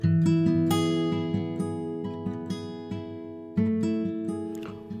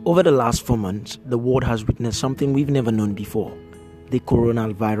Over the last 4 months, the world has witnessed something we've never known before, the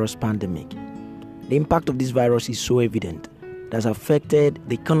coronavirus pandemic. The impact of this virus is so evident that has affected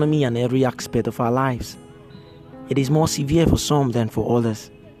the economy and every aspect of our lives. It is more severe for some than for others.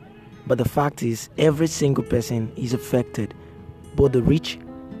 But the fact is, every single person is affected, both the rich,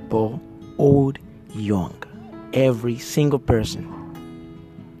 poor, old, young. Every single person.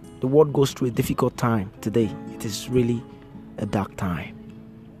 The world goes through a difficult time today. It is really a dark time.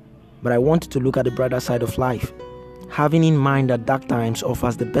 But I want you to look at the brighter side of life, having in mind that dark times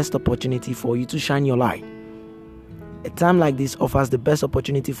offers the best opportunity for you to shine your light. A time like this offers the best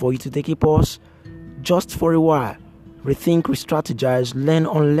opportunity for you to take a pause just for a while, rethink, re-strategize, learn,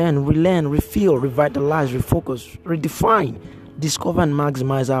 unlearn, relearn, refill, revitalize, refocus, redefine, discover and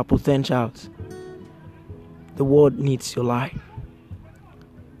maximize our potentials. The world needs your light,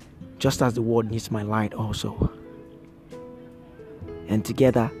 just as the world needs my light also. And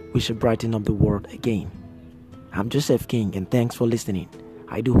together, we should brighten up the world again. I'm Joseph King, and thanks for listening.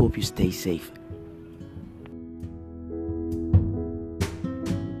 I do hope you stay safe.